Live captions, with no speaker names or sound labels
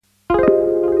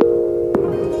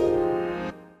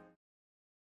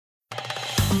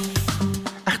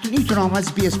اشترام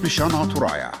SBS بشان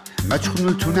طرايا ما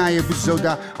تشخنوا التناية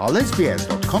بالزودة على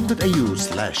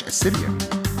sbs.com.au/Assyrian.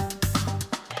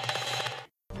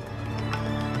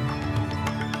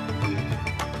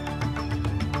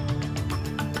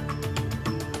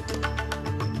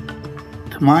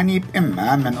 ثمانية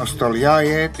بإما من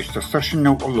أستراليا تشتصرشن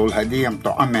وقلوا الهدية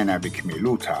مطعمنا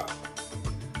بكميلوتها.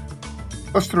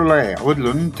 أستراليا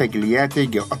عودلن تقلياتي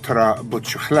جو أطرا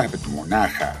بوتشخله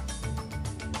بتموناخا.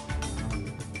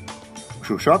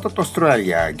 شو شاطت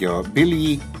أستراليا جو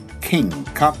بيلي كينج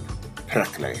كاب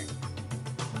برقلي.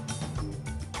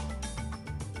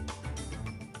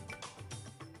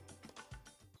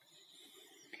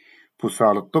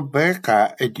 بوصال الطب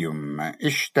قائديوم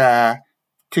إشتا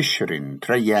تشرين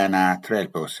تريانا تريل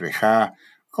بوسريخا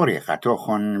قريقا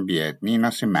توخن بيد نينا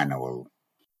سيمانويل.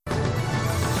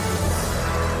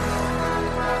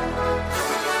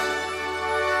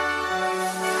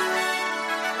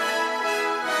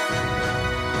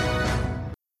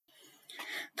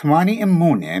 ثماني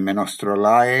أمونة من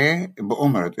أستراليا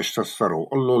بأمرت اشتصروا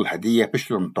قلوا الهدية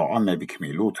بشلن طعمة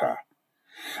بكميلوتها.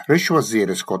 رش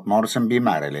وزير سكوت مورسون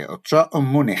بمارلي اتشا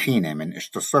أمونة خينة من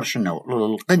اشتصر شنو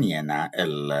قلوا القنينة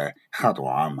الخطو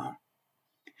عامة.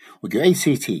 وجو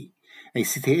ACT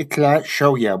اتلا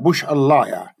شوية بوش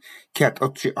اللايا كات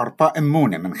اتشي أربع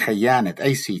أمونة من خيانة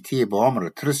ACT بأمر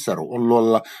ترسر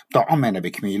وقلوا طعمنا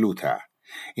بكميلوتها.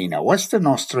 إنا وسترن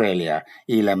أستراليا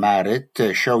إلى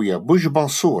مارت شوية بوش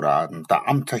بالصورة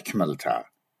طعم تكملتها.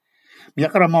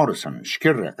 بيقرأ مورسون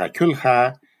شكرق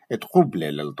كلها تقبل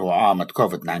للطعام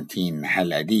COVID-19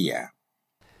 هالأدية.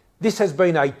 This has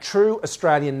been a true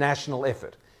Australian national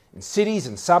effort in cities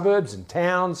and suburbs and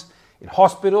towns, in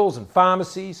hospitals and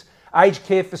pharmacies, aged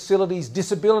care facilities,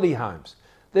 disability homes.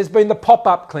 There's been the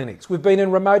pop-up clinics. We've been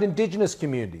in remote Indigenous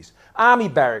communities, army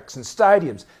barracks and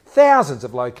stadiums, thousands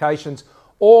of locations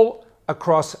all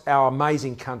across our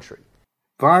amazing country.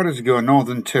 Virus go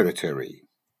Northern Territory.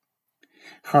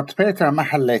 خطبيتا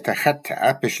محليتا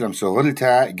خطا بشلم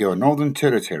سغلتا جو Northern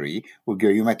Territory وجو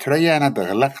يومتريانا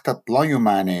دغلقتا طلا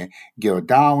يوماني جو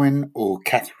داون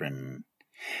وكاثرين.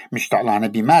 مش طعلانا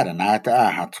بمارنا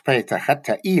تآها طبيتا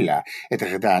خطا إيلا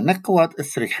اتغدا نقوة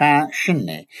اسرخاء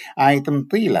شنة آيتم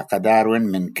طيلة قدارون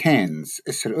من كينز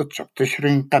اسر اتشب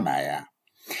تشرين قمايا.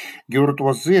 جورت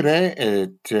وزيرة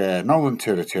Northern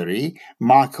Territory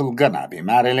مايكل غنا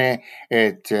بمارلي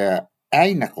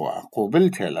أي نقوى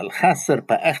قوبلتها للخاسر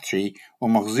بأختشي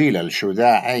ومغزيلة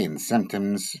لشداعين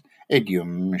symptoms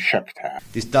إديوم شبتها.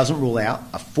 This doesn't rule out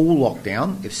a full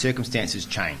lockdown if circumstances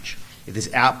change. If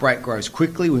this outbreak grows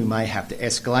quickly, we may have to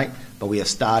escalate, but we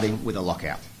are starting with a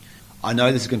lockout. I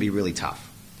know this is going to be really tough,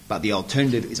 but the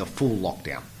alternative is a full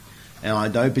lockdown. And I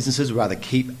know businesses would rather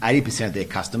keep 80% of their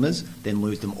customers than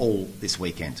lose them all this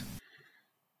weekend.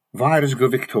 Virus go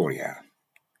Victoria.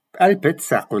 البت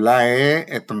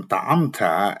ساقولاي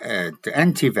اتمطعمتا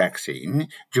انتي فاكسين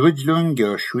جوجلون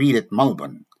جو شويلة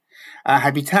ملبون.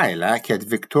 هابيتايلا كاد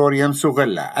فيكتوريا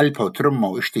مسوغلا البو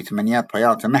ترمو اشتي 8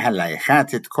 بيات مهلا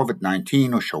خاتت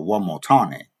COVID-19 وشوا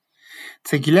موتاني.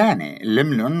 تجلاني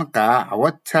لملون قا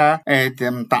عودتا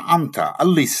مطعمتا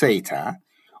اللي سيتا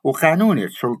وقانوني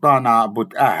السلطانة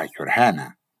بدآها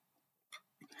كرهانا.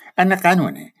 أنا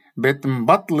قانوني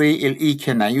بتنبطلي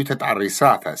الإيكنايوتة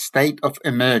عريساتها state of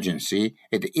emergency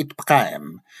إتبقائم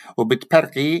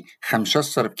وبتبرقي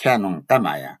 15 بكانون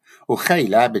قمايا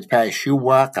وخيلة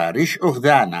بتباشيوا قاريش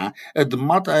أغذانا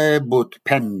إدمطع بوت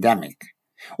بانديميك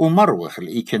ومروخ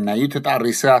الإيكنايوتة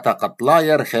عريساتها قطلا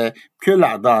يرخي كل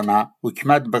عضانا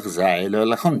وكمد بغزايل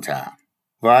لخنتا.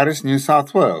 فيروس نيو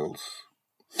ساوث ويلز.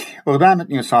 وغدانة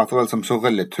نيو ساوث ويلز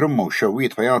مسوغلة ترمو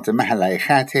وشويت فيات محل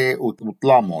عيخاتي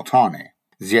وطلا موتاني.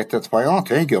 زيادة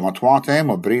فياته جو مطواته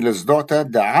مبريل زدوته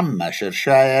دعم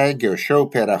شرشاية جو شو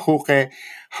بيرخوقه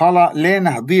حالا لين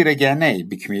هضير جاني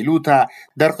بكميلوتا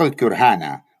درق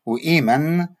الكرهانة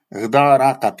وإيمن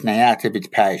غدارة قبنياته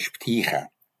بتبايش بتيخة.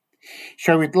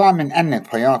 شو يطلع من أن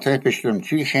فياته بشلم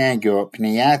تيخة جو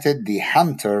بنياته دي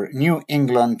هانتر نيو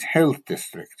إنجلاند هيلث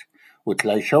ديستريكت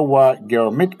وتلاي شوا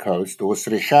جو ميد كوست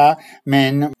وسريخا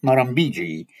من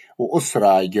مرمبيجي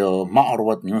وأسرة جو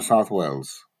مأروة نيو ساوث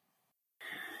ويلز.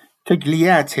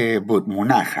 تقليات بود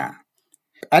مناخة.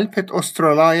 ألبت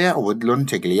أستراليا ودلون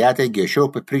تقليات جيشو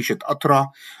ببريشة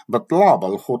أطرة بطلاب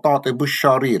الخطاط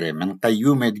بالشاريرة من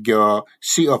قيومة جو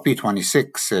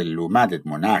COP26 اللومادة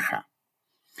مناخة.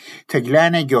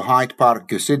 تقلانا جو هايد بارك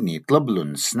جو سيدني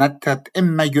طلبلن سنتت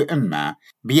إما جو إما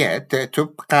بيت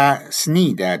تبقى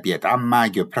سنيدة بيت عما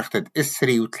جو برختة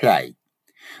إسري وتلاي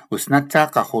وسنتا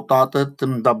قا خطاطة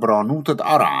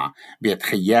مدبرانوتة أرعى بيت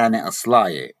خيانة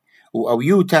أصلاية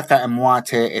وأويوتا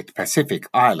قامواته ات Pacific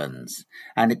Islands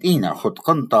أنت إينا خد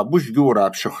قنطة بشجورة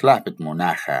بشخلافة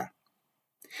مناخة.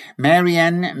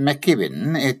 ماريان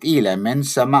ماكيبن ات إيلا من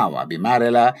سماوة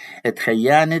بمارلا ات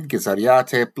خيانت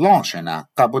جزريات بلانشنا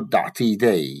قبل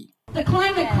دعتيدي. The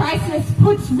climate crisis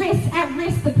puts at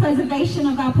risk the preservation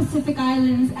of our Pacific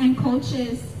Islands and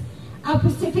cultures, our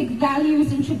Pacific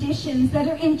values and traditions that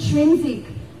are intrinsic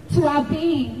to our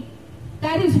being.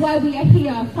 That is why we are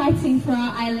here fighting for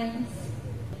our islands.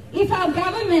 If our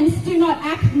governments do not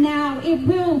act now, it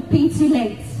will be too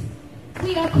late.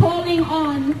 We are calling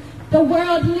on the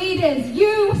world leaders,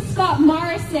 you, Scott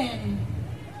Morrison,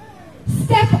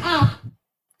 step up.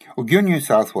 وجو نيو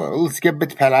ساوث ويلز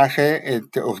جبت بلاخة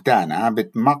أغدانا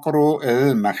بتمقرو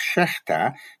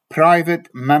المخشختا Private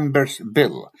Members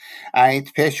Bill آيت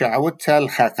بيش عودتا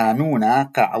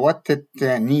الخقانونا قعودت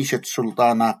نيشة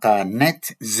سلطانا نت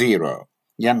زيرو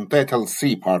ينطيت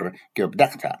السيبر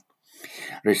جبدقتا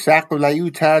رساقو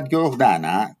لايوتا جو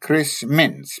أغدانا كريس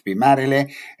مينز بمارلة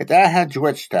اتاها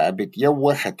جوجتا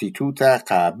بتيوه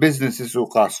ختيتوتا بزنسز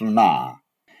وقاصلنا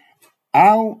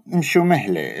أو مشو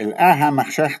مهلة الآها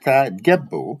مخشختا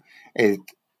تجبو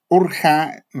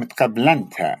أرخا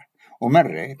متقبلنتا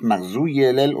ومرة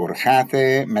مغزوية للأرخات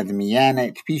مدميانة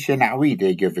تبيشة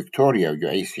نعويدة جو فيكتوريا وجو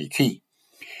أي سي تي.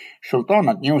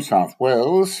 سلطانة نيو ساوث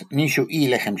ويلز نيشو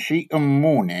إيلة خمشي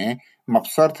أمونة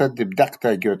مبصرتا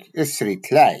دبدقتا جو إسري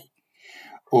تلاي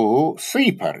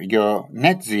وصيبر جو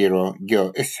نت زيرو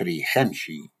جو إسري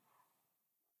خمشي.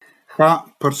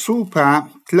 برسوبا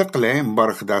تلقلي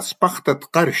مبرخدا سبختت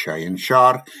قرشة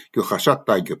ينشار جو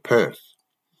خشطة جو بيرث.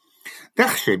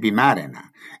 دخشة بمارنا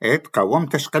قوم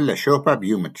تشقل شوبا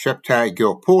بيوم تشبتا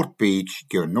جو بورت بيتش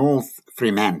جو نورث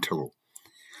فريمانتل.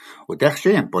 ودخشة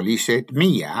ين بوليسة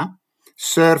 100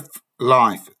 سيرف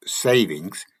لايف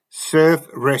سيفينغز سيرف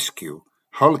ريسكيو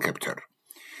هوليكوبتر.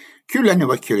 كلنا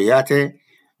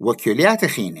وكلياته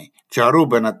خينة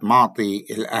جاروبنة ماطي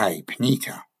الآي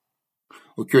بنيتا.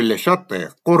 وكل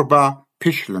شطة قربة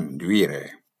بشلن دويرة.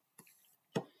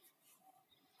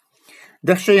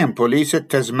 دخشين بوليس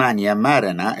تزمانيا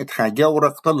مارنا اتخاجور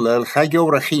قطلة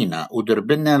الخاجور خينا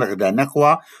ودربنا لغدا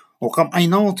نقوى وقم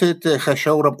اينوتت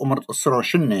خشورة بأمرت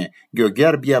أسراشنة جو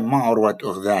جاربيا معروة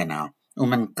أغذانا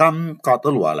ومن قم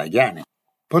قاطل ولا جاني.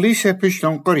 بوليسة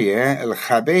بشلون قرية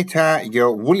الخابيتا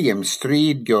جو ويليام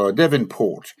ستريت جو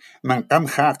ديفنبورت من قم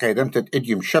قيدمتت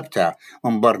اديم شبتا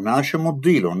من برناش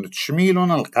مضيلون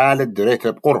تشميلون القالة دريت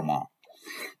بقرمة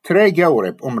تري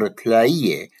جورب أمرت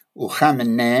لاية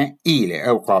وخامنة إيلة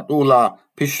أو قاطولة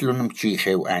بشلون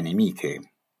متشيخة وانيميتة.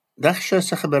 دخشة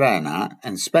سخبرانا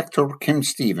انسبكتور كيم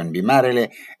ستيفن بمارلة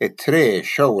تري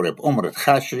شورب أمرت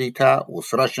خاشريتا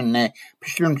وصراشنة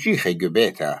بشلون متشيخة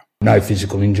جبيتا. No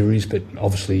physical injuries, but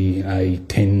obviously a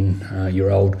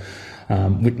 10-year-old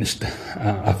witnessed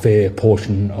a fair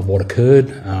portion of what occurred,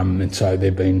 and so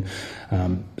they've been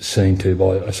seen to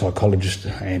by a psychologist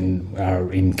and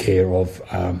are in care of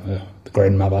the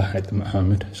grandmother at the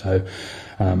moment. So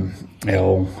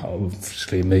our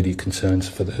obviously immediate concerns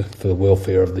for the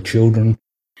welfare of the children.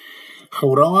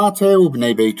 خوراته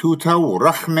وبني بيتوتا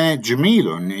ورخمة جميل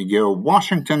جو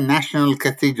واشنطن ناشنال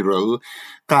كاثيدرال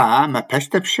قام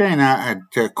بشتبشينا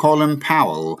ات كولين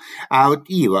باول او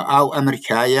ايوة او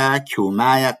امريكايا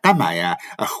كومايا قمايا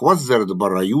اخوزرد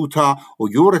برايوتا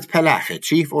ويورت بلاخة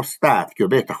تشيف اوستاف جو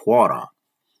بيت اخوارا.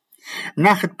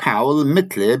 ناخد باول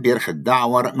مثل بيرخد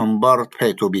دعور من بارت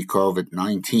بيتو بي كوفيد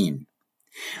 19.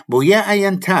 بويا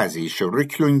ينتازي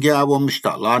شرك لنجاو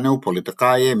مشتغلانه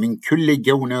وبوليتقاية من كل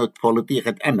جونة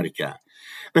بوليتيقة أمريكا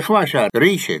بخواشات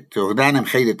ريشة وغدانا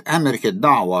مخيدة أمريكا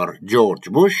الدعوار جورج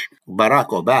بوش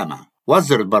وباراك أوباما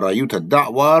وزرت برايوت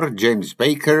الدعوار جيمس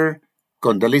بيكر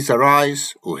كونداليسا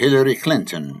رايس وهيلاري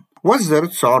كلينتون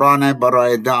وزرت صارانة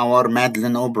براي الدعوار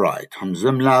مادلين أوبرايت هم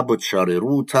زملة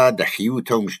بتشاريروتا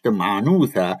دحيوتا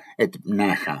ومجتمعانوثا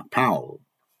اتبناخا باول.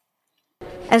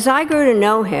 As I grew to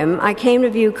know him, I came to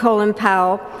view Colin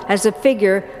Powell as a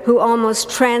figure who almost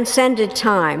transcended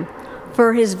time,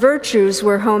 for his virtues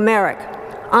were Homeric: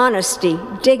 honesty,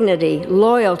 dignity,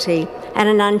 loyalty, and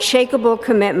an unshakable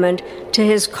commitment to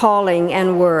his calling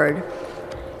and word.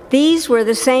 These were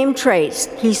the same traits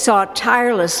he sought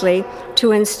tirelessly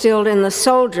to instill in the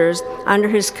soldiers under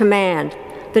his command,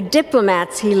 the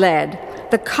diplomats he led,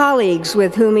 the colleagues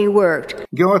with whom he worked.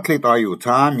 جوت لي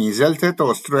طايوتا ميزلتت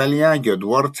أستراليا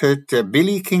جدورتت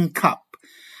بيلي كين كاب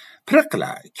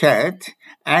برقلا كات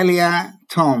آليا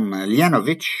توم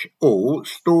ليانوفيتش أو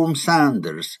ستوم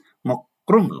ساندرز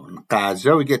مقرملون قا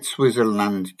زوجة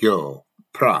سويسرلاند جو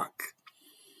براغ.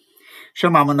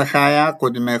 شمع منخايا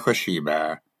قدمة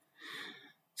خشيبة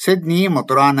سيدني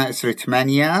مطرانة إسري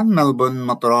 8، ملبون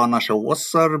مطرانة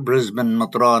شوصر، بريسبن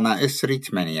مطرانة إسري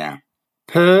 8،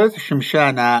 بيرث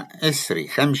شمشانة إسري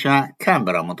 5،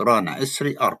 كامبرا مطرانة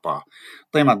إسري 4.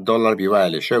 قيمة الدولار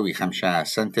بيوالي شوي 5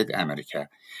 سنت أمريكا.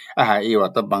 أها إيوة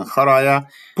طبعا خرايا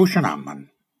بوشن عمان.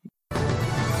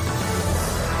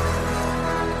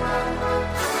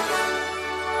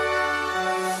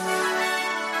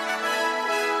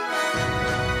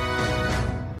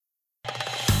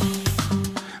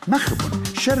 مخبون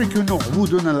شاركوا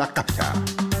عبودنا لقبتها.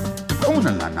 تابعونا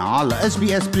لنا على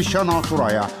SBS بريشانا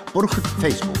طرايا برخة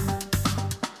فيسبوك.